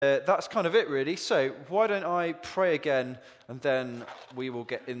That's kind of it, really. So why don't I pray again, and then we will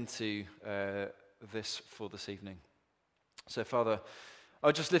get into this for this evening. So, Father,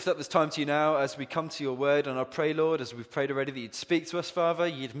 I just lift up this time to you now as we come to your word, and I pray, Lord, as we've prayed already, that you'd speak to us, Father,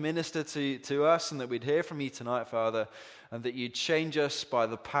 you'd minister to us, and that we'd hear from you tonight, Father, and that you'd change us by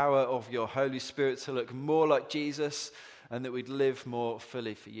the power of your Holy Spirit to look more like Jesus, and that we'd live more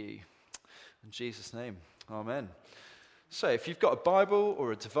fully for you. In Jesus' name, amen. So if you've got a Bible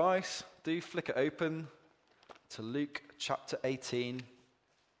or a device, do flick it open to Luke chapter 18.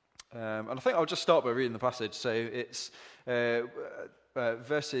 And I think I'll just start by reading the passage. So it's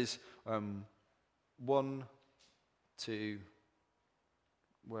verses 1 to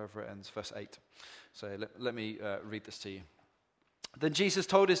wherever it ends, verse 8. So let me read this to you. Then Jesus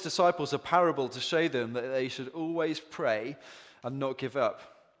told his disciples a parable to show them that they should always pray and not give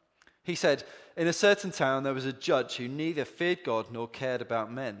up. He said, "In a certain town there was a judge who neither feared God nor cared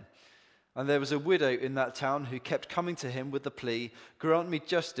about men. And there was a widow in that town who kept coming to him with the plea, 'Grant me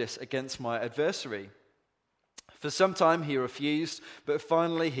justice against my adversary.' For some time he refused, but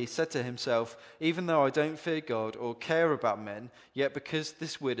finally he said to himself, 'Even though I don't fear God or care about men, yet because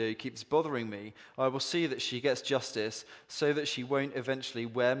this widow keeps bothering me, I will see that she gets justice so that she won't eventually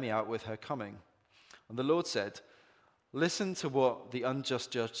wear me out with her coming.' And the Lord said, 'Listen to what the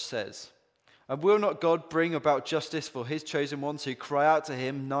unjust judge says. And will not God bring about justice for his chosen ones who cry out to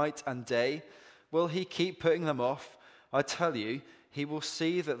him night and day? Will he keep putting them off? I tell you, he will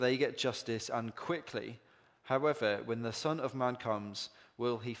see that they get justice and quickly. However, when the Son of Man comes,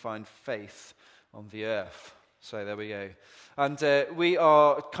 will he find faith on the earth?'" So there we go. And we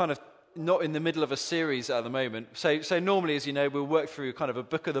are kind of not in the middle of a series at the moment. So normally, as you know, we'll work through kind of a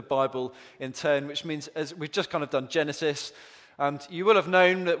book of the Bible in turn, which means as we've just kind of done Genesis. And you will have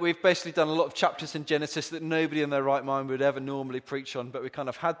known that we've basically done a lot of chapters in Genesis that nobody in their right mind would ever normally preach on, but we kind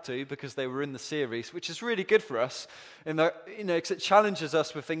of had to because they were in the series, which is really good for us, in that, because it challenges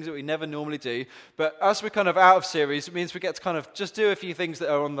us with things that we never normally do. But as we're kind of out of series, it means we get to kind of just do a few things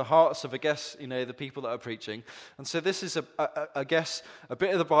that are on the hearts of, I guess, the people that are preaching. And so this is, I guess, a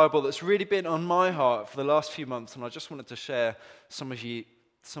bit of the Bible that's really been on my heart for the last few months, and I just wanted to share some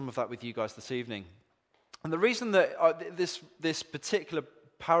of that with you guys this evening. And the reason that this particular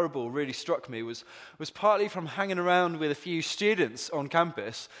parable really struck me was partly from hanging around with a few students on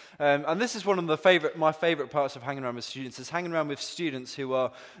campus. And this is one of my favorite parts of hanging around with students, is hanging around with students who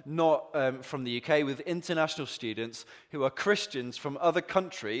are not from the UK, with international students who are Christians from other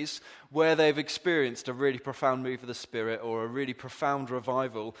countries where they've experienced a really profound move of the Spirit or a really profound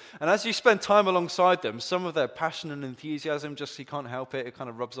revival. And as you spend time alongside them, some of their passion and enthusiasm, just you can't help it, it kind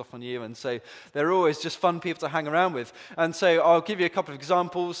of rubs off on you. And so they're always just fun people to hang around with. And so I'll give you a couple of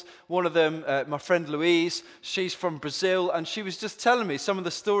examples. One of them, my friend Louise, she's from Brazil, and she was just telling me some of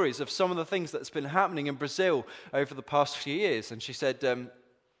the stories of some of the things that's been happening in Brazil over the past few years. And she said,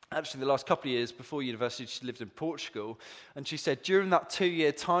 actually, the last couple of years before university, she lived in Portugal. And she said during that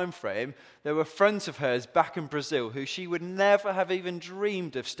 2-year time frame, there were friends of hers back in Brazil who she would never have even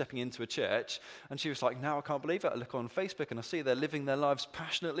dreamed of stepping into a church. And she was like, now I can't believe it. I look on Facebook and I see they're living their lives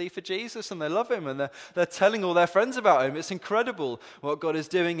passionately for Jesus and they love him and they're telling all their friends about him. It's incredible what God is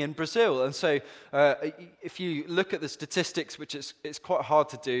doing in Brazil. And so if you look at the statistics, which it's quite hard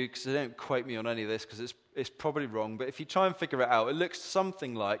to do because they don't quote me on any of this because it's probably wrong, but if you try and figure it out, it looks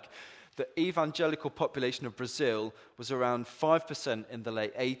something like the evangelical population of Brazil was around 5% in the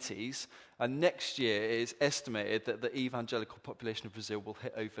late 80s, and next year it is estimated that the evangelical population of Brazil will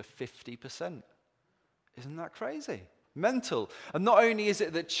hit over 50%. Isn't that crazy? Mental. And not only is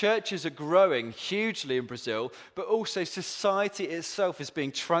it that churches are growing hugely in Brazil, but also society itself is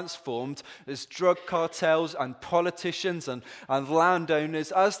being transformed as drug cartels and politicians and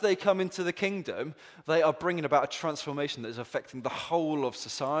landowners, as they come into the kingdom, they are bringing about a transformation that is affecting the whole of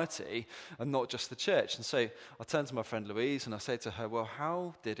society and not just the church. And so I turn to my friend Louise and I say to her, well,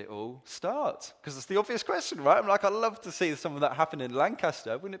 how did it all start? Because it's the obvious question, right? I'm like, I'd love to see some of that happen in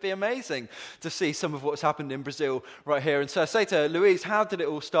Lancaster. Wouldn't it be amazing to see some of what's happened in Brazil right here? And so I say to her, Louise, how did it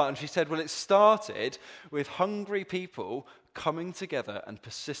all start? And she said, well, it started with hungry people coming together and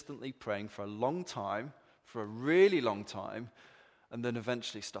persistently praying for a long time, for a really long time, and then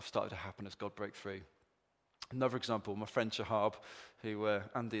eventually stuff started to happen as God broke through. Another example, my friend Shahab, who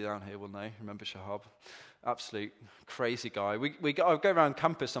Andy down here will know, remember Shahab? absolute crazy guy. I go around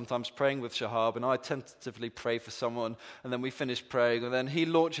campus sometimes praying with Shahab, and I tentatively pray for someone, and then we finish praying, and then he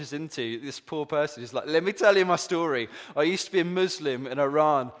launches into this poor person. He's like, let me tell you my story. I used to be a Muslim in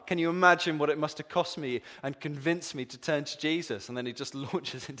Iran. Can you imagine what it must have cost me and convinced me to turn to Jesus? And then he just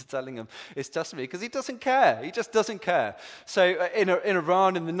launches into telling him his testimony, because he doesn't care. He just doesn't care. So in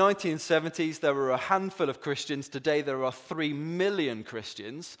Iran in the 1970s, there were a handful of Christians. Today there are 3 million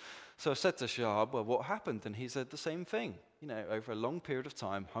Christians. So I said to Shahab, well, what happened? And he said the same thing. Over a long period of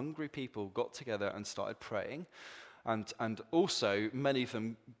time, hungry people got together and started praying. And also, many of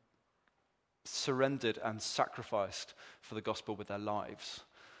them surrendered and sacrificed for the gospel with their lives.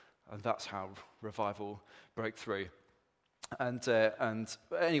 And that's how revival broke through. And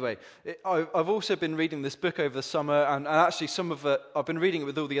anyway, I've also been reading this book over the summer, and actually some of it, I've been reading it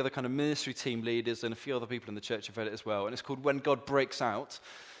with all the other kind of ministry team leaders, and a few other people in the church have read it as well. And it's called When God Breaks Out,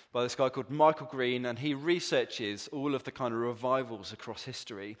 by this guy called Michael Green, and he researches all of the kind of revivals across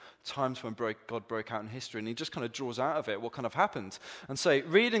history, times when God broke out in history, and he just kind of draws out of it what kind of happened. And so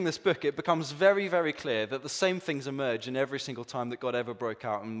reading this book, it becomes very, very clear that the same things emerge in every single time that God ever broke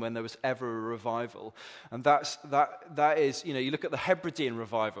out and when there was ever a revival. And that is, you look at the Hebridean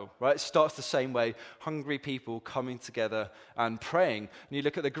revival, right? It starts the same way, hungry people coming together and praying. And you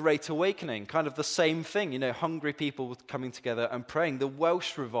look at the Great Awakening, kind of the same thing, hungry people coming together and praying. The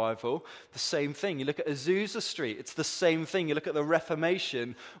Welsh revival, the same thing. You look at Azusa Street, it's the same thing. You look at the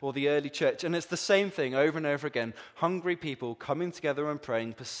Reformation or the early church, and it's the same thing over and over again. Hungry people coming together and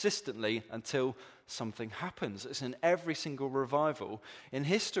praying persistently until something happens. It's in every single revival in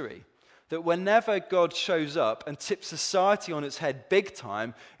history. That whenever God shows up and tips society on its head big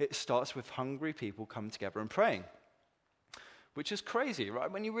time, it starts with hungry people coming together and praying. Which is crazy,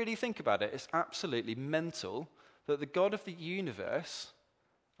 right? When you really think about it, it's absolutely mental that the God of the universe,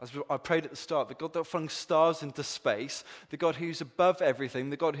 as I prayed at the start, the God that flung stars into space, the God who's above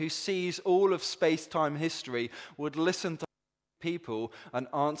everything, the God who sees all of space-time history, would listen to people and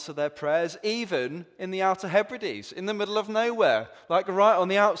answer their prayers, even in the Outer Hebrides, in the middle of nowhere, like right on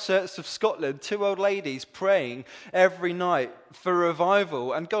the outskirts of Scotland, 2 old ladies praying every night for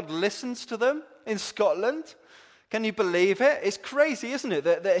revival, and God listens to them in Scotland. Can you believe it? It's crazy, isn't it?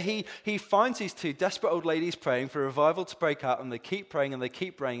 That he finds these 2 desperate old ladies praying for revival to break out, and they keep praying, and they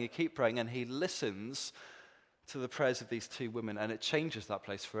keep praying, and keep praying, and he listens to the prayers of these 2 women, and it changes that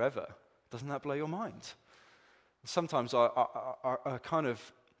place forever. Doesn't that blow your mind? Sometimes I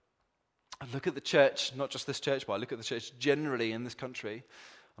look at the church, not just this church, but I look at the church generally in this country,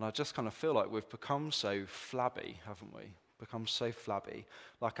 and I just kind of feel like we've become so flabby, haven't we? Become so flabby.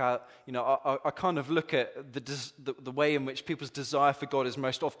 Like I kind of look at the way in which people's desire for God is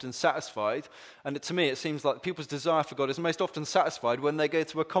most often satisfied, and to me it seems like people's desire for God is most often satisfied when they go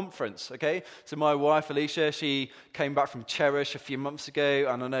to a conference, okay? So my wife, Alicia, she came back from Cherish a few months ago,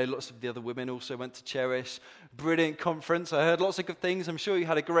 and I know lots of the other women also went to Cherish. Brilliant conference. I heard lots of good things. I'm sure you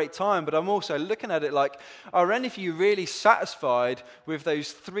had a great time, but I'm also looking at it like, are any of you really satisfied with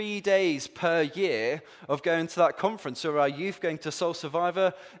those 3 days per year of going to that conference? Or are youth going to Soul Survivor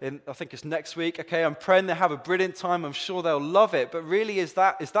I think it's next week? Okay, I'm praying they have a brilliant time. I'm sure they'll love it. But really, is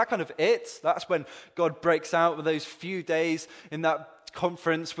that kind of it? That's when God breaks out with those few days in that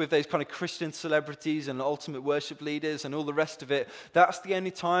conference with those kind of Christian celebrities and ultimate worship leaders and all the rest of it. That's the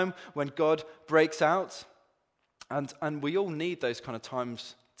only time when God breaks out. And we all need those kind of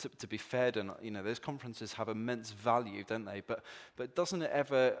times to be fed, and those conferences have immense value, don't they? But doesn't it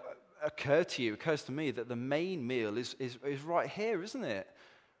ever occurs to me that the main meal is right here, isn't it?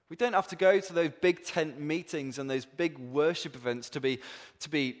 We don't have to go to those big tent meetings and those big worship events to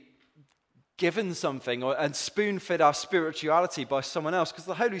be given something and spoon-fed our spirituality by someone else, because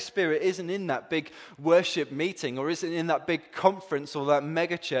the Holy Spirit isn't in that big worship meeting or isn't in that big conference or that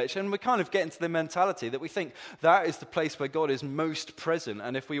mega church. And we kind of get into the mentality that we think that is the place where God is most present,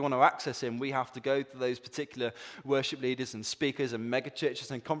 and if we want to access him, we have to go to those particular worship leaders and speakers and mega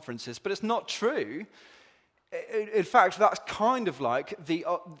churches and conferences. But it's not true. In fact, that's kind of like the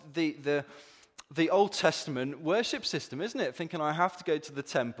Old Testament worship system, isn't it? Thinking I have to go to the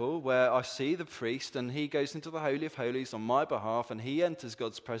temple where I see the priest and he goes into the Holy of Holies on my behalf and he enters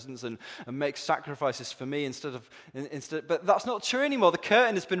God's presence and makes sacrifices for me instead. But that's not true anymore. The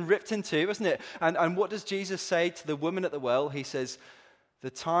curtain has been ripped in two, isn't it? And what does Jesus say to the woman at the well? He says,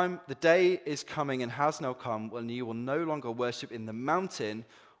 the day is coming and has now come when you will no longer worship in the mountain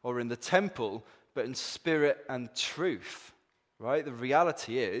or in the temple, but in spirit and truth, right? The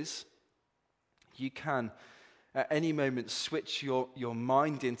reality is, you can at any moment switch your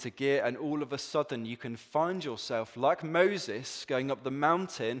mind into gear, and all of a sudden you can find yourself like Moses going up the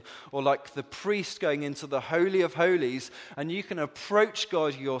mountain, or like the priest going into the Holy of Holies, and you can approach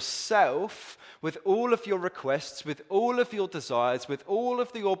God yourself with all of your requests, with all of your desires, with all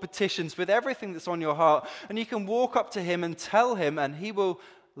of your petitions, with everything that's on your heart, and you can walk up to him and tell him, and he will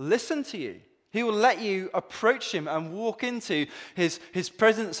listen to you. He will let you approach him and walk into his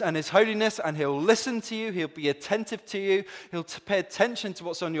presence and his holiness, and he'll listen to you, he'll be attentive to you, he'll pay attention to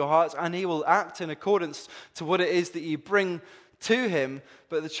what's on your heart, and he will act in accordance to what it is that you bring to him.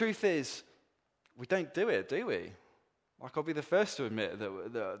 But the truth is, we don't do it, do we? Like, I'll be the first to admit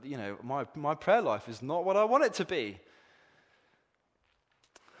that my prayer life is not what I want it to be.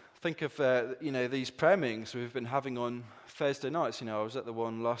 Think of, these prayer meetings we've been having on Thursday nights. I was at the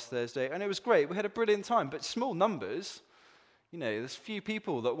one last Thursday, and it was great. We had a brilliant time, but small numbers. There's few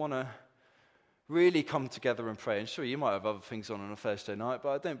people that want to really come together and pray. And sure, you might have other things on a Thursday night, but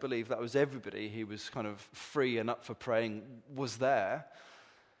I don't believe that was everybody who was kind of free and up for praying was there.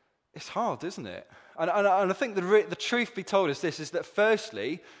 It's hard, isn't it? And I think the truth be told is this, is that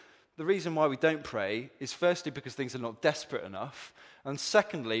firstly, the reason why we don't pray is firstly because things are not desperate enough, and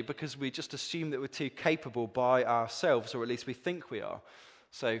secondly because we just assume that we're too capable by ourselves, or at least we think we are.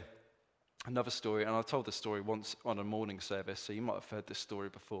 So another story, and I told this story once on a morning service, so you might have heard this story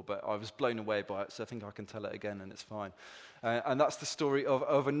before, but I was blown away by it, so I think I can tell it again and it's fine. And that's the story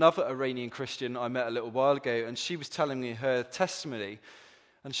of another Iranian Christian I met a little while ago, and she was telling me her testimony.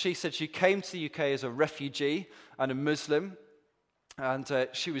 And she said she came to the UK as a refugee and a Muslim, and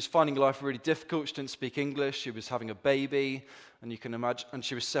she was finding life really difficult. She didn't speak English. She was having a baby, and you can imagine. And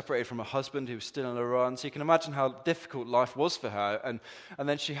she was separated from her husband, who was still in Iran. So you can imagine how difficult life was for her. And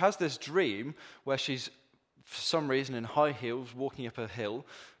then she has this dream where she's, for some reason, in high heels, walking up a hill,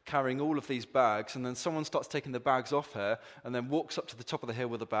 carrying all of these bags. And then someone starts taking the bags off her, and then walks up to the top of the hill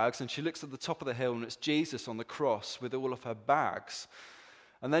with the bags. And she looks at the top of the hill, and it's Jesus on the cross with all of her bags.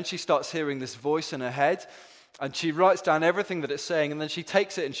 And then she starts hearing this voice in her head, and she writes down everything that it's saying, and then she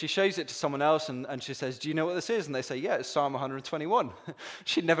takes it and she shows it to someone else, and she says, "Do you know what this is?" And they say, "Yeah, it's Psalm 121.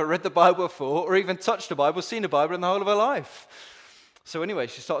 She'd never read the Bible before, or even touched the Bible, seen a Bible in the whole of her life. So anyway,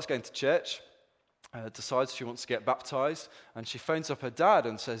 she starts going to church, decides she wants to get baptized, and she phones up her dad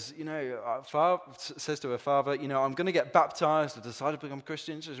and says, says to her father, "I'm going to get baptized. I decided to become a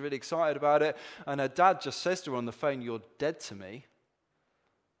Christian." She's really excited about it, and her dad just says to her on the phone, "You're dead to me."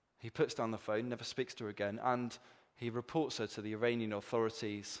 He puts down the phone, never speaks to her again, and he reports her to the Iranian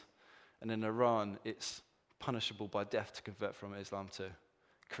authorities. And in Iran, it's punishable by death to convert from Islam to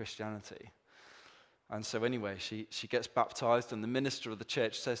Christianity. And so anyway, she gets baptized, and the minister of the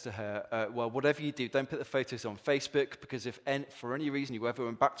church says to her, "Well, whatever you do, don't put the photos on Facebook, because if for any reason you ever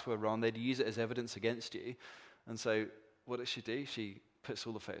went back to Iran, they'd use it as evidence against you." And so what does she do? She puts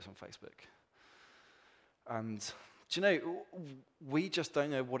all the photos on Facebook. And do you know, we just don't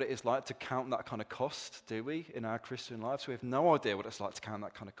know what it is like to count that kind of cost, do we, in our Christian lives? We have no idea what it's like to count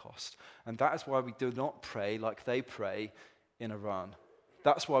that kind of cost. And that is why we do not pray like they pray in Iran.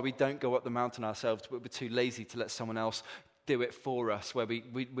 That's why we don't go up the mountain ourselves, but we're too lazy to let someone else do it for us, where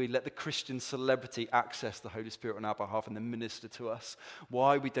we let the Christian celebrity access the Holy Spirit on our behalf and then minister to us.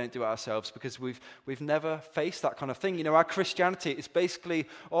 Why we don't do it ourselves? Because we've never faced that kind of thing. Our Christianity is basically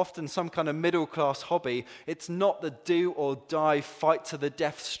often some kind of middle-class hobby. It's not the do-or-die,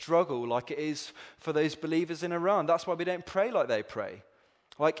 fight-to-the-death struggle like it is for those believers in Iran. That's why we don't pray like they pray.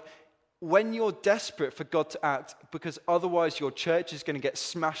 Like, when you're desperate for God to act, because otherwise your church is going to get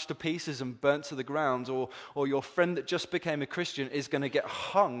smashed to pieces and burnt to the ground, or your friend that just became a Christian is going to get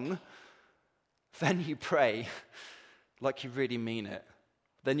hung, then you pray like you really mean it.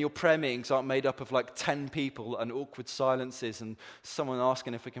 Then your prayer meetings aren't made up of like 10 people and awkward silences and someone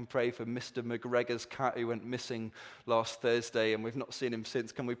asking if we can pray for Mr. McGregor's cat who went missing last Thursday and we've not seen him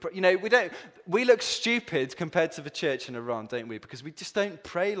since. Can we pray? We look stupid compared to the church in Iran, don't we? Because we just don't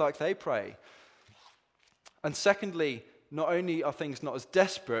pray like they pray. And secondly, not only are things not as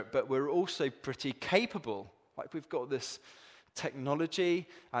desperate, but we're also pretty capable. Like, we've got this technology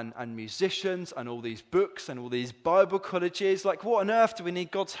and musicians and all these books and all these Bible colleges. Like, what on earth do we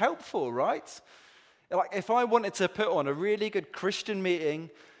need God's help for, right? Like, if I wanted to put on a really good Christian meeting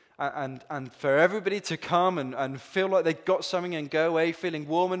and for everybody to come and feel like they got something and go away feeling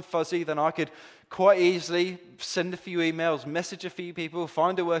warm and fuzzy, then I could quite easily send a few emails, message a few people,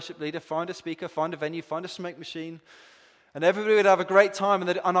 find a worship leader, find a speaker, find a venue, find a smoke machine, and everybody would have a great time,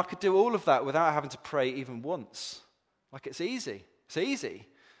 and I could do all of that without having to pray even once. Like, it's easy. It's easy.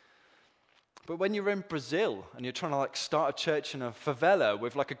 But when you're in Brazil and you're trying to start a church in a favela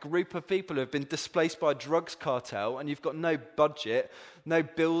with a group of people who have been displaced by a drugs cartel, and you've got no budget, no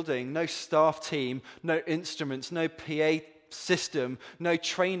building, no staff team, no instruments, no PA system, no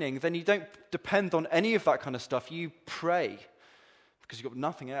training, then you don't depend on any of that kind of stuff. You pray because you've got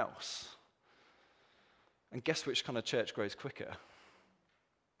nothing else. And guess which kind of church grows quicker?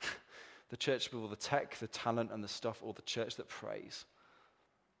 The church with all the tech, the talent, and the stuff, or the church that prays.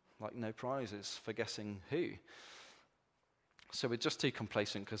 No prizes for guessing who. So we're just too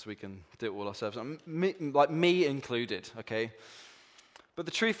complacent because we can do it all ourselves. Me included, okay? But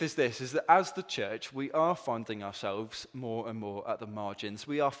the truth is this, is that as the church, we are finding ourselves more and more at the margins.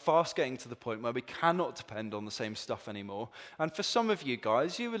 We are fast getting to the point where we cannot depend on the same stuff anymore. And for some of you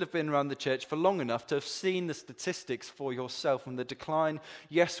guys, you will have been around the church for long enough to have seen the statistics for yourself and the decline.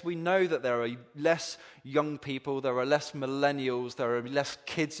 Yes, we know that there are less young people, there are less millennials, there are less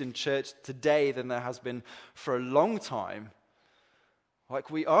kids in church today than there has been for a long time.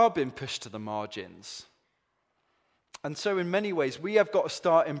 We are being pushed to the margins. And so in many ways, we have got to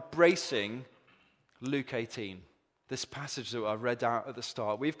start embracing Luke 18, this passage that I read out at the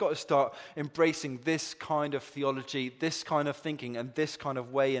start. We've got to start embracing this kind of theology, this kind of thinking, and this kind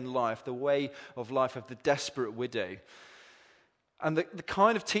of way in life, the way of life of the desperate widow. And the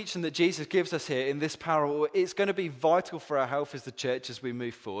kind of teaching that Jesus gives us here in this parable, it's going to be vital for our health as the church as we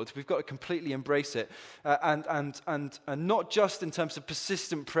move forward. We've got to completely embrace it. And not just in terms of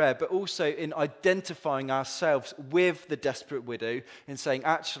persistent prayer, but also in identifying ourselves with the desperate widow, in saying,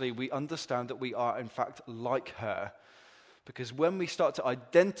 actually, we understand that we are, in fact, like her. Because when we start to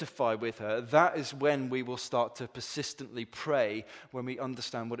identify with her, that is when we will start to persistently pray, when we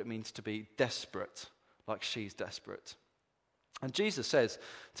understand what it means to be desperate, like she's desperate. And Jesus says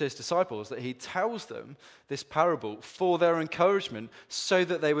to his disciples that he tells them this parable for their encouragement so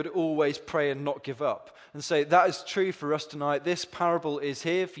that they would always pray and not give up. And so that is true for us tonight. This parable is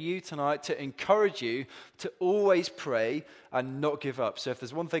here for you tonight to encourage you to always pray and not give up. So if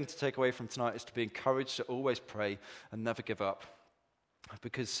there's one thing to take away from tonight, it's to be encouraged to always pray and never give up.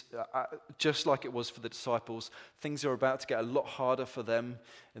 Because just like it was for the disciples, things are about to get a lot harder for them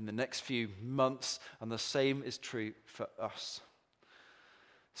in the next few months, and the same is true for us.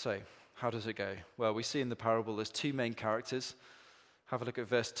 So, how does it go? Well, we see in the parable there's two main characters. Have a look at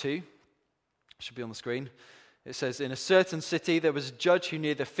verse 2. It should be on the screen. It says, "In a certain city there was a judge who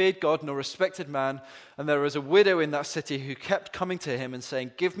neither feared God nor respected man, and there was a widow in that city who kept coming to him and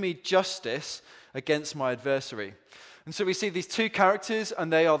saying, 'Give me justice against my adversary.'" And so we see these two characters,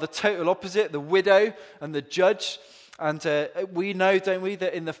 and they are the total opposite, the widow and the judge. And we know, don't we,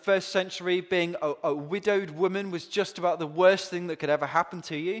 that in the first century, being a widowed woman was just about the worst thing that could ever happen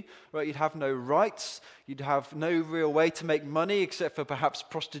to you. Right? You'd have no rights. You'd have no real way to make money except for perhaps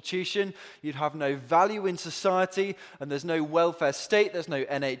prostitution. You'd have no value in society, and there's no welfare state. There's no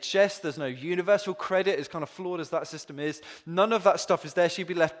NHS. There's no universal credit, as kind of flawed as that system is. None of that stuff is there. She'd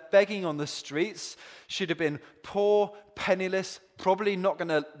be left begging on the streets. She'd have been poor, penniless, probably not going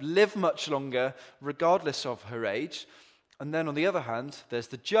to live much longer, regardless of her age. And then on the other hand, there's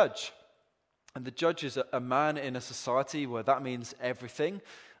the judge. And the judge is a man in a society where that means everything.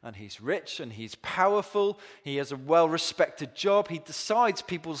 And he's rich and he's powerful. He has a well-respected job. He decides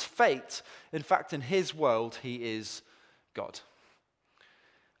people's fate. In fact, in his world, he is God.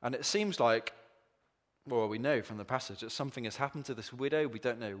 And it seems like, well, we know from the passage that something has happened to this widow. We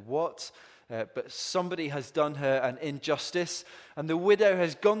don't know what, but somebody has done her an injustice, and the widow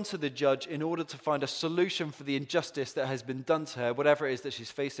has gone to the judge in order to find a solution for the injustice that has been done to her, whatever it is that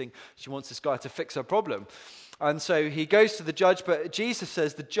she's facing. She wants this guy to fix her problem. And so he goes to the judge, but Jesus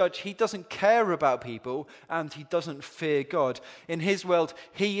says the judge, he doesn't care about people, and he doesn't fear God. In his world,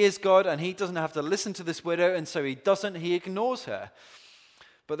 he is God, and he doesn't have to listen to this widow, and so he ignores her.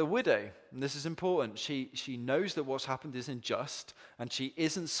 But the widow, and this is important, she knows that what's happened is unjust, and she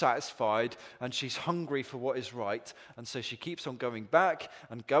isn't satisfied, and she's hungry for what is right, and so she keeps on going back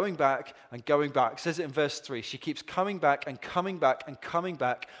and going back and going back. It says it in verse 3. She keeps coming back and coming back and coming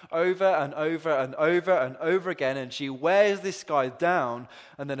back over and over and over and over again, and she wears this guy down,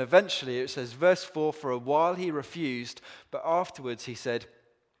 and then eventually it says, verse 4, "For a while he refused, but afterwards he said,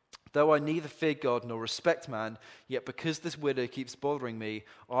 'Though I neither fear God nor respect man, yet because this widow keeps bothering me,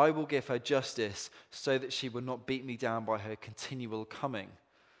 I will give her justice so that she will not beat me down by her continual coming.'"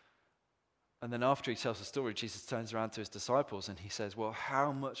 And then after he tells the story, Jesus turns around to his disciples and he says, "Well,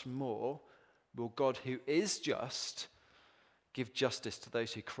 how much more will God, who is just, give justice to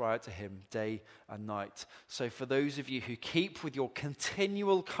those who cry out to him day and night?" So for those of you who keep with your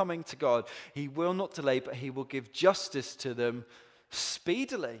continual coming to God, he will not delay, but he will give justice to them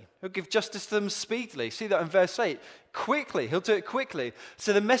speedily. He'll give justice to them speedily. See that in verse 8? Quickly. He'll do it quickly.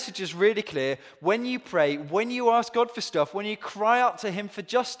 So the message is really clear. When you pray, when you ask God for stuff, when you cry out to him for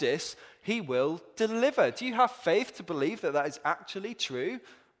justice, he will deliver. Do you have faith to believe that that is actually true?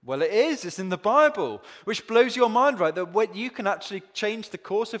 Well, it is. It's in the Bible, which blows your mind, right? That you can actually change the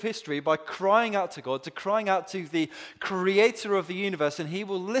course of history by crying out to God, to crying out to the creator of the universe, and he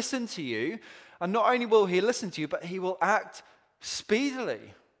will listen to you. And not only will he listen to you, but he will act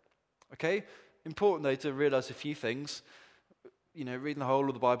speedily. Okay? Important, though, to realize a few things. Reading the whole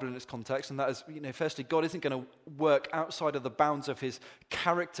of the Bible in its context, and that is, firstly, God isn't going to work outside of the bounds of his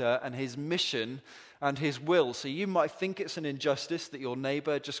character and his mission and his will. So you might think it's an injustice that your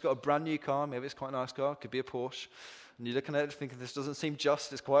neighbor just got a brand new car, maybe it's quite a nice car, could be a Porsche, and you're looking at it thinking this doesn't seem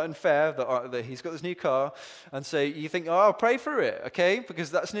just, it's quite unfair that he's got this new car, and so you think, I'll pray for it, okay,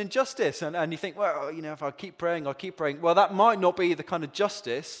 because that's an injustice, and you think, well, if I keep praying, I'll keep praying. Well, that might not be the kind of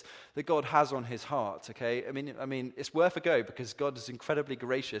justice that God has on his heart, okay? I mean, it's worth a go because God is incredibly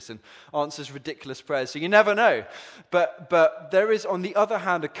gracious and answers ridiculous prayers, so you never know. But there is, on the other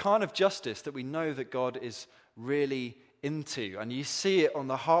hand, a kind of justice that we know that God is really into, and you see it on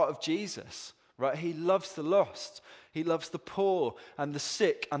the heart of Jesus, right? He loves the lost. He loves the poor and the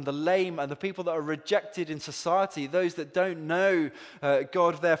sick and the lame and the people that are rejected in society, those that don't know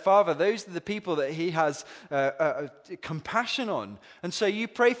God their Father. Those are the people that he has compassion on. And so you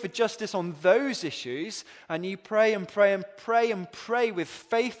pray for justice on those issues, and you pray and pray and pray and pray with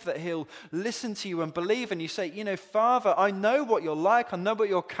faith that he'll listen to you and believe. And you say, Father, I know what you're like. I know what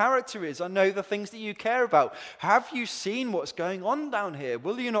your character is. I know the things that you care about. Have you seen what's going on down here?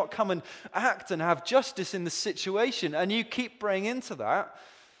 Will you not come and act and have justice in the situation? And you keep praying into that,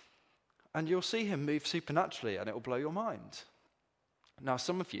 and you'll see him move supernaturally, and it will blow your mind. Now,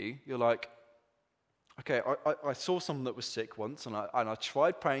 some of you, you're like, okay, I saw someone that was sick once, and I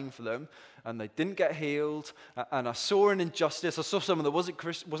tried praying for them, and they didn't get healed, and I saw an injustice. I saw someone that wasn't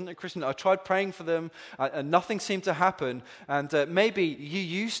a Christian. I tried praying for them, and nothing seemed to happen. And maybe you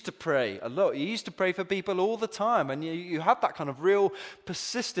used to pray a lot. You used to pray for people all the time, and you had that kind of real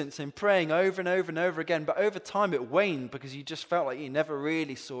persistence in praying over and over and over again. But over time, it waned because you just felt like you never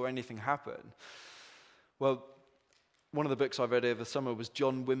really saw anything happen. Well, one of the books I read over the summer was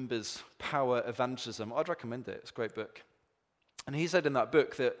John Wimber's Power Evangelism. I'd recommend it. It's a great book. And he said in that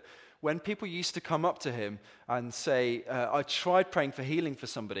book that when people used to come up to him and say, I tried praying for healing for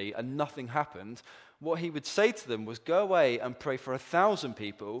somebody and nothing happened, what he would say to them was, go away and pray for 1,000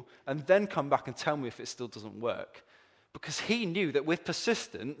 people and then come back and tell me if it still doesn't work. Because he knew that with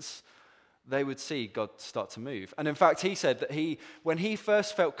persistence, they would see God start to move. And in fact, he said that when he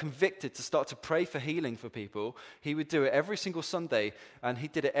first felt convicted to start to pray for healing for people, he would do it every single Sunday, and he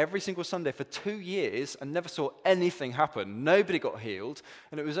did it every single Sunday for 2 years and never saw anything happen. Nobody got healed,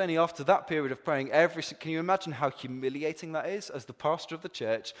 and it was only after that period of praying can you imagine how humiliating that is as the pastor of the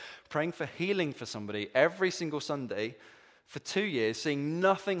church, praying for healing for somebody every single Sunday for 2 years, seeing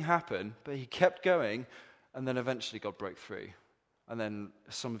nothing happen, but he kept going, and then eventually God broke through. And then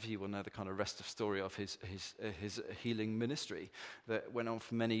some of you will know the kind of rest of story of his healing ministry that went on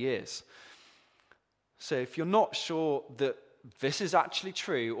for many years. So if you're not sure that this is actually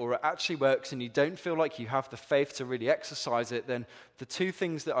true or it actually works and you don't feel like you have the faith to really exercise it, then the two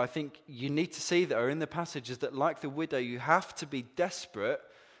things that I think you need to see that are in the passage is that, like the widow, you have to be desperate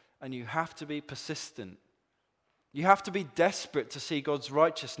and you have to be persistent. You have to be desperate to see God's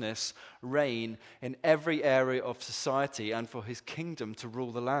righteousness reign in every area of society and for his kingdom to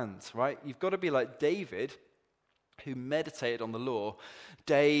rule the land, right? You've got to be like David, who meditated on the law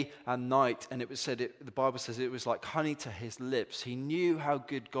day and night, and the Bible says it was like honey to his lips. He knew how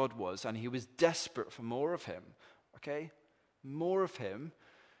good God was, and he was desperate for more of him, okay? More of him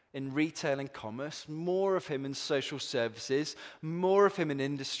in retail and commerce, more of him in social services, more of him in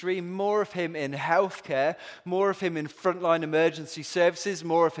industry, more of him in healthcare, more of him in frontline emergency services,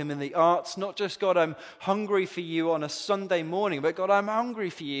 more of him in the arts. Not just, God, I'm hungry for you on a Sunday morning, but God, I'm hungry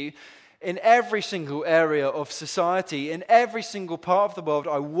for you in every single area of society, in every single part of the world.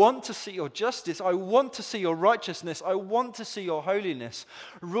 I want to see your justice. I want to see your righteousness. I want to see your holiness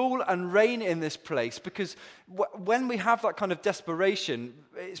rule and reign in this place. Because when we have that kind of desperation,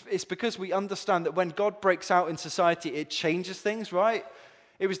 it's because we understand that when God breaks out in society, it changes things, right?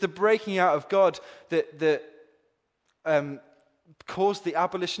 It was the breaking out of God that caused the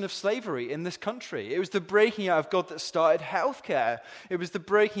abolition of slavery in this country. It was the breaking out of God that started healthcare. It was the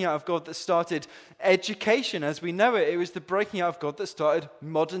breaking out of God that started education as we know it. It was the breaking out of God that started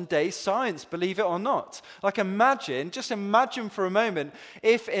modern day science, believe it or not. Like just imagine for a moment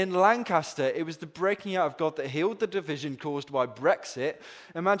if in Lancaster it was the breaking out of God that healed the division caused by Brexit.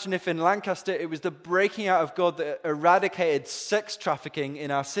 Imagine if in Lancaster it was the breaking out of God that eradicated sex trafficking in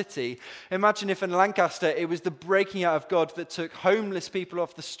our city. Imagine if in Lancaster it was the breaking out of God that took homeless people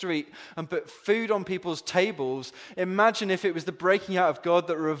off the street and put food on people's tables. Imagine if it was the breaking out of God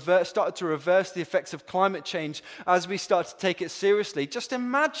that started to reverse the effects of climate change as we start to take it seriously. Just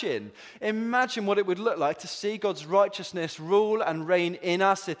imagine what it would look like to see God's righteousness rule and reign in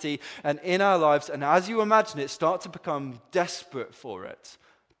our city and in our lives. And as you imagine it, start to become desperate for it.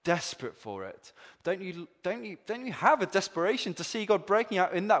 Desperate for it. Don't you have a desperation to see God breaking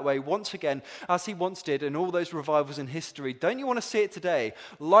out in that way once again, as he once did in all those revivals in history? Don't you want to see it today?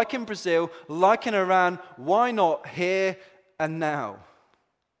 Like in Brazil, like in Iran, why not here and now?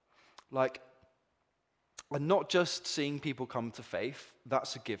 And not just seeing people come to faith,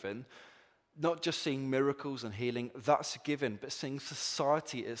 that's a given. Not just seeing miracles and healing, that's a given, but seeing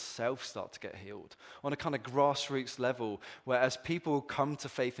society itself start to get healed on a kind of grassroots level, where as people come to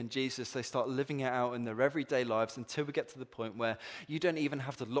faith in Jesus, they start living it out in their everyday lives until we get to the point where you don't even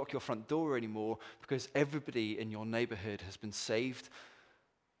have to lock your front door anymore because everybody in your neighborhood has been saved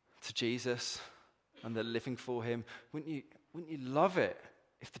to Jesus and they're living for him. Wouldn't you love it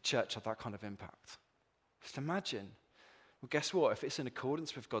if the church had that kind of impact? Just imagine. Well, guess what? If it's in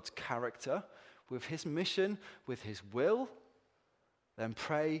accordance with God's character, with his mission, with his will, then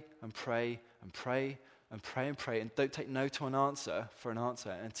pray and pray and pray and pray and pray, and don't take no to an answer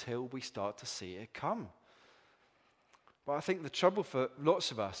until we start to see it come. But I think the trouble for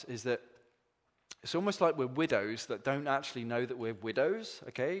lots of us is that it's almost like we're widows that don't actually know that we're widows,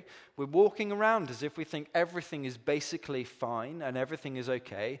 okay? We're walking around as if we think everything is basically fine and everything is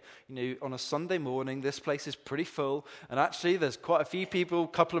okay. You know, on a Sunday morning, this place is pretty full, and actually there's quite a few people,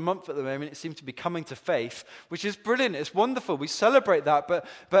 couple of months at the moment, it seems to be coming to faith, which is brilliant. It's wonderful. We celebrate that,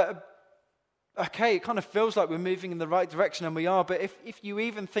 but okay, it kind of feels like we're moving in the right direction, and we are, but if you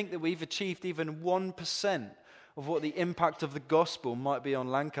even think that we've achieved even 1% of what the impact of the gospel might be on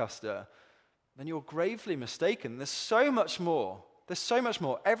Lancaster, then you're gravely mistaken. There's so much more.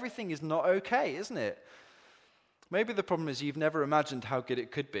 Everything is not okay, isn't it? Maybe the problem is you've never imagined how good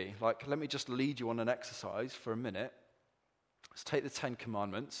it could be. Like, let me just lead you on an exercise for a minute. Let's take the 10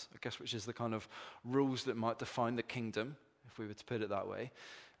 Commandments, I guess, which is the kind of rules that might define the kingdom, if we were to put it that way.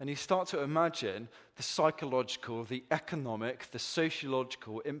 And you start to imagine the psychological, the economic, the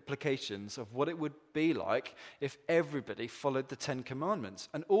sociological implications of what it would be like if everybody followed the 10 Commandments.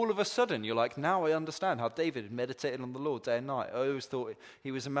 And all of a sudden, you're like, now I understand how David meditated on the Lord day and night. I always thought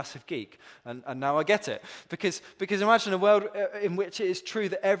he was a massive geek. And now I get it. Because imagine a world in which it is true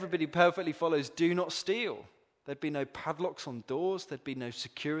that everybody perfectly follows, do not steal. There'd be no padlocks on doors. There'd be no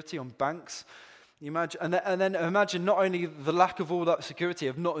security on banks. You imagine, and then imagine not only the lack of all that security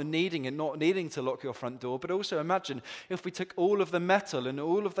of not needing to lock your front door, but also imagine if we took all of the metal and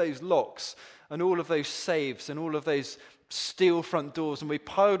all of those locks and all of those safes and all of those steel front doors and we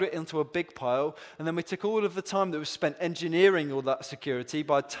piled it into a big pile, and then we took all of the time that was spent engineering all that security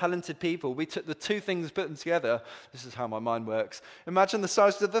by talented people. We took the two things, put them together. This is how my mind works. Imagine the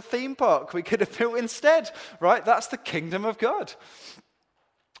size of the theme park we could have built instead, right? That's the kingdom of God.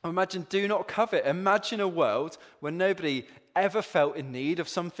 Imagine do not covet. Imagine a world where nobody ever felt in need of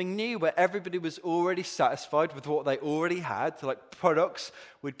something new, where everybody was already satisfied with what they already had. Like products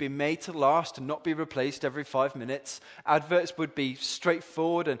would be made to last and not be replaced every 5 minutes. Adverts would be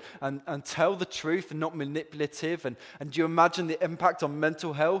straightforward and tell the truth and not manipulative. And do you imagine the impact on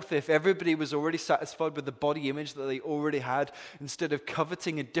mental health if everybody was already satisfied with the body image that they already had instead of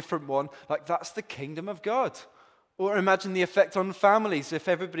coveting a different one? Like, that's the kingdom of God. Or imagine the effect on families if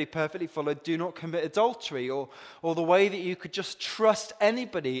everybody perfectly followed do not commit adultery, or the way that you could just trust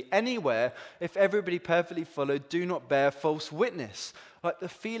anybody, anywhere, if everybody perfectly followed do not bear false witness. Like the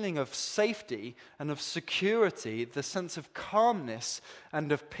feeling of safety and of security, the sense of calmness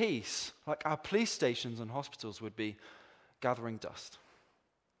and of peace, like our police stations and hospitals would be gathering dust.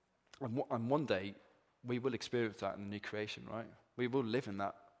 And one day we will experience that in the new creation, right? We will live in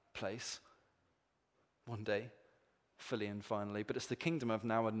that place one day. Fully and finally, but it's the kingdom of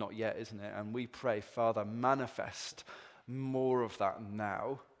now and not yet, isn't it? And we pray, Father, manifest more of that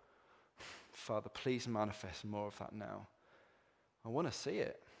now. Father, please manifest more of that now. I want to see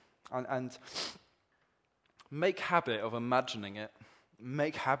it. And make habit of imagining it.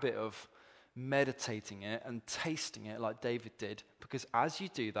 Make habit of meditating it and tasting it like David did, because as you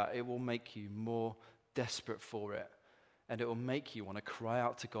do that, it will make you more desperate for it, and it will make you want to cry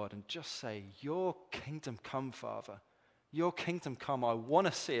out to God and just say, your kingdom come, Father. Your kingdom come. I want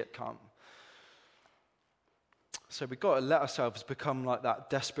to see it come. So we've got to let ourselves become like that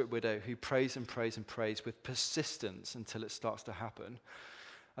desperate widow who prays and prays and prays with persistence until it starts to happen.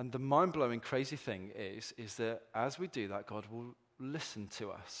 And the mind-blowing crazy thing is that as we do that, God will listen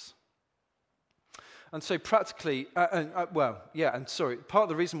to us. And so practically, part of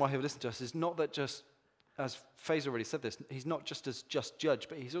the reason why he'll listen to us is not that just, as Faye's already said this, he's not just as just judge,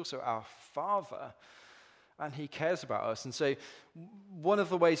 but he's also our Father. And he cares about us. And so one of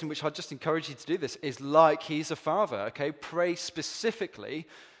the ways in which I just encourage you to do this is like he's a father, okay? Pray specifically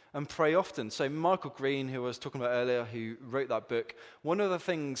and pray often. So Michael Green, who I was talking about earlier, who wrote that book, one of the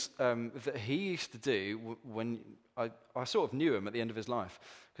things that he used to do when I sort of knew him at the end of his life,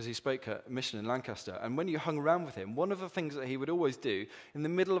 because he spoke at a mission in Lancaster, and when you hung around with him, one of the things that he would always do, in the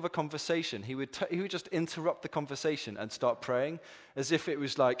middle of a conversation, he would just interrupt the conversation and start praying, as if it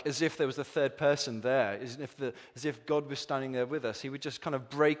was like, as if there was a third person there, as if God was standing there with us. He would just kind of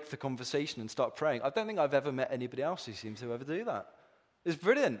break the conversation and start praying. I don't think I've ever met anybody else who seems to ever do that. It's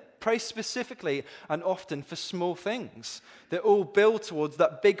brilliant. Pray specifically and often for small things that all build towards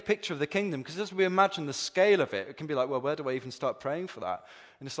that big picture of the kingdom. Because as we imagine the scale of it, it can be like, well, where do I even start praying for that?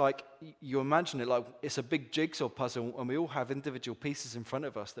 And it's like, you imagine it like it's a big jigsaw puzzle, and we all have individual pieces in front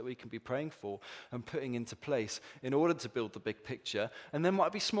of us that we can be praying for and putting into place in order to build the big picture. And there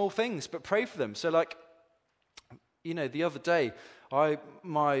might be small things, but pray for them. So like, the other day,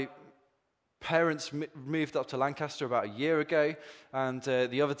 my parents moved up to Lancaster about a year ago, and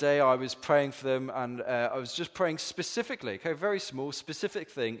the other day I was praying for them, and I was just praying specifically, okay, very small, specific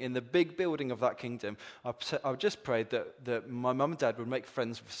thing in the big building of that kingdom. I just prayed that my mum and dad would make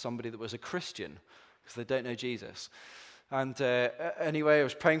friends with somebody that was a Christian, because they don't know Jesus. And anyway, I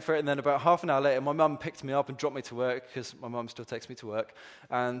was praying for it, and then about half an hour later, my mum picked me up and dropped me to work, because my mum still takes me to work.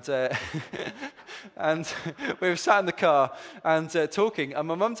 And and we were sat in the car and talking, and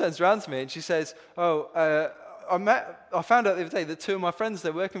my mum turns around to me and she says, I found out the other day that two of my friends,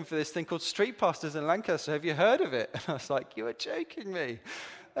 they're working for this thing called Street Pastors in Lancaster. Have you heard of it? And I was like, you are joking me.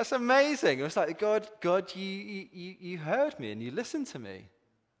 That's amazing. It was like, God, you heard me and you listened to me.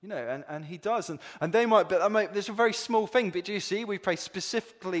 And he does. And they might, but there's a very small thing, but do you see, we pray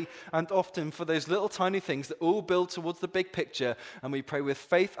specifically and often for those little tiny things that all build towards the big picture, and we pray with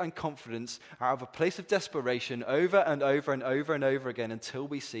faith and confidence out of a place of desperation over and over and over and over again until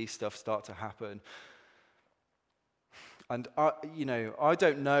we see stuff start to happen. And, I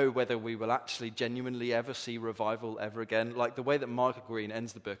don't know whether we will actually genuinely ever see revival ever again. Like the way that Michael Green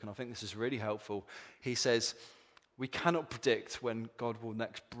ends the book, and I think this is really helpful, he says, we cannot predict when God will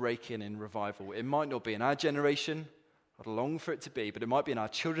next break in revival. It might not be in our generation. I'd long for it to be, but it might be in our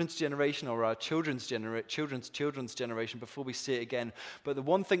children's generation or our children's generation before we see it again. But the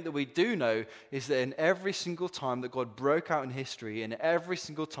one thing that we do know is that in every single time that God broke out in history, in every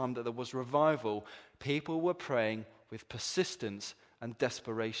single time that there was revival, people were praying with persistence and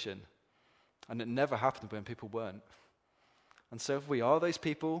desperation. And it never happened when people weren't. And so if we are those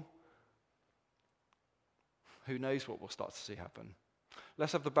people, who knows what we'll start to see happen.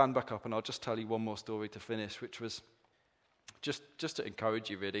 Let's have the band back up, and I'll just tell you one more story to finish, which was just to encourage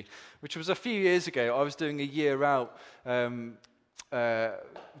you, really, which was a few years ago. I was doing a year out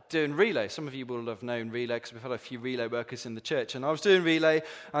doing relay. Some of you will have known relay because we've had a few relay workers in the church. And I was doing relay,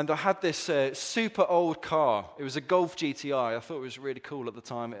 and I had this super old car. It was a Golf GTI. I thought it was really cool at the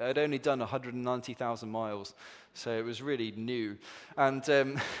time. It had only done 190,000 miles, so it was really new. And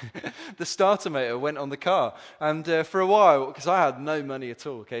the starter motor went on the car. And for a while, because I had no money at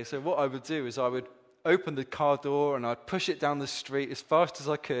all, okay, so what I would do is I would open the car door and I'd push it down the street as fast as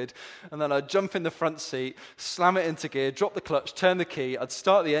I could, and then I'd jump in the front seat, slam it into gear, drop the clutch, turn the key, I'd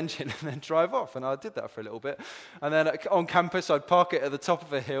start the engine and then drive off. And I did that for a little bit, and then on campus I'd park it at the top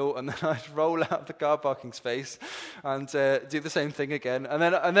of a hill, and then I'd roll out of the car parking space and do the same thing again. And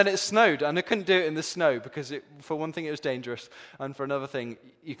then it snowed, and I couldn't do it in the snow because for one thing it was dangerous, and for another thing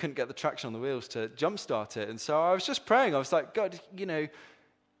you couldn't get the traction on the wheels to jumpstart it. And so I was just praying. I was like, God,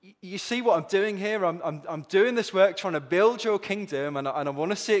 you see what I'm doing here? I'm doing this work trying to build your kingdom, and I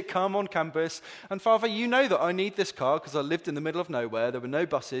want to see it come on campus. And Father, you know that I need this car because I lived in the middle of nowhere. There were no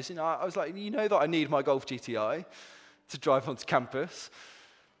buses. I was like, you know that I need my Golf GTI to drive onto campus.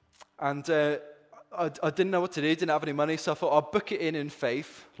 And I didn't know what to do, didn't have any money, so I thought I'll book it in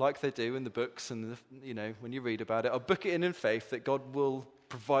faith, like they do in the books and when you read about it. I'll book it in faith that God will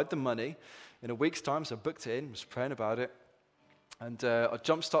provide the money in a week's time. So I booked it in, was praying about it. And I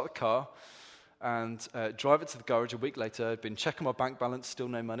jump-start the car, and drive it to the garage a week later. I'd been checking my bank balance, still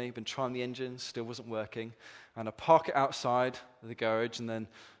no money. Been trying the engine, still wasn't working. And I park it outside the garage and then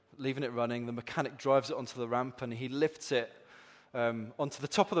leaving it running. The mechanic drives it onto the ramp and he lifts it onto the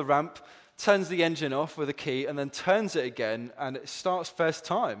top of the ramp, turns the engine off with a key, and then turns it again, and it starts first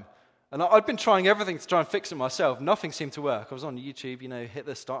time. And I'd been trying everything to try and fix it myself. Nothing seemed to work. I was on YouTube, hit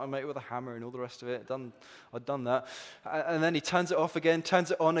the starter motor with a hammer and all the rest of it. I'd done that. And then he turns it off again,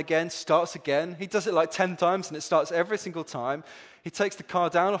 turns it on again, starts again. He does it like 10 times, and it starts every single time. He takes the car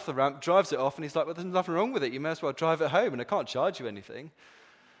down off the ramp, drives it off, and he's like, well, there's nothing wrong with it. You may as well drive it home, and I can't charge you anything.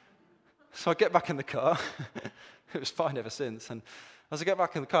 So I get back in the car. It was fine ever since. And as I get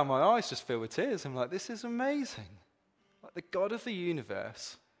back in the car, my eyes just fill with tears. I'm like, this is amazing. Like the God of the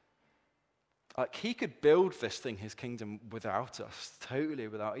universe, like he could build this thing, his kingdom, without us, totally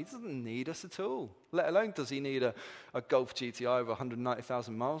without. He doesn't need us at all. Let alone does he need a Golf GTI with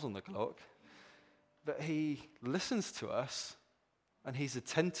 190,000 miles on the clock. But he listens to us, and he's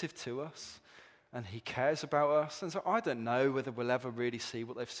attentive to us, and he cares about us. And so I don't know whether we'll ever really see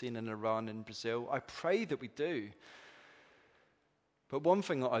what they've seen in Iran and Brazil. I pray that we do. But one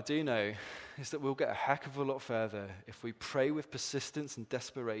thing that I do know is that we'll get a heck of a lot further if we pray with persistence and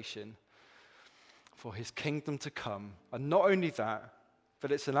desperation for his kingdom to come. And not only that,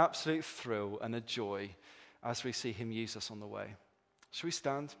 but it's an absolute thrill and a joy as we see him use us on the way. Shall we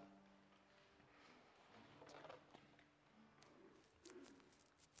stand?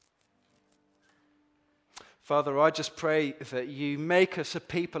 Father, I just pray that you make us a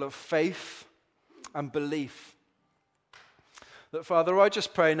people of faith and belief. That, Father, I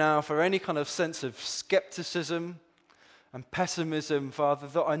just pray now for any kind of sense of skepticism and pessimism, Father,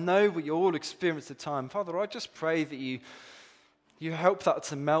 that I know we all experience at time. Father, I just pray that you help that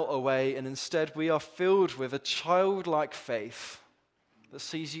to melt away, and instead we are filled with a childlike faith that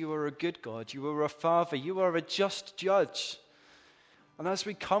sees you are a good God, you are a Father, you are a just judge. And as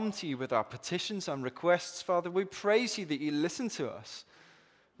we come to you with our petitions and requests, Father, we praise you that you listen to us.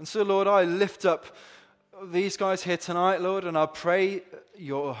 And so, Lord, I lift up these guys here tonight, Lord, and I pray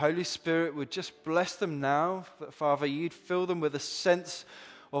your Holy Spirit would just bless them now, that, Father, you'd fill them with a sense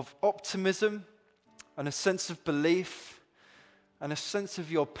of optimism and a sense of belief and a sense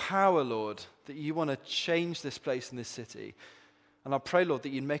of your power, Lord, that you want to change this place in this city. And I pray, Lord, that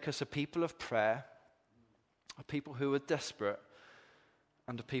you'd make us a people of prayer, a people who are desperate,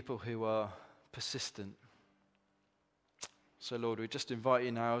 and a people who are persistent. So, Lord, we just invite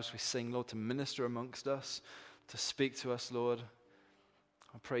you now as we sing, Lord, to minister amongst us, to speak to us, Lord.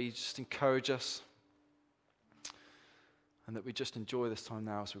 I pray you just encourage us, and that we just enjoy this time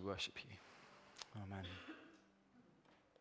now as we worship you. Amen.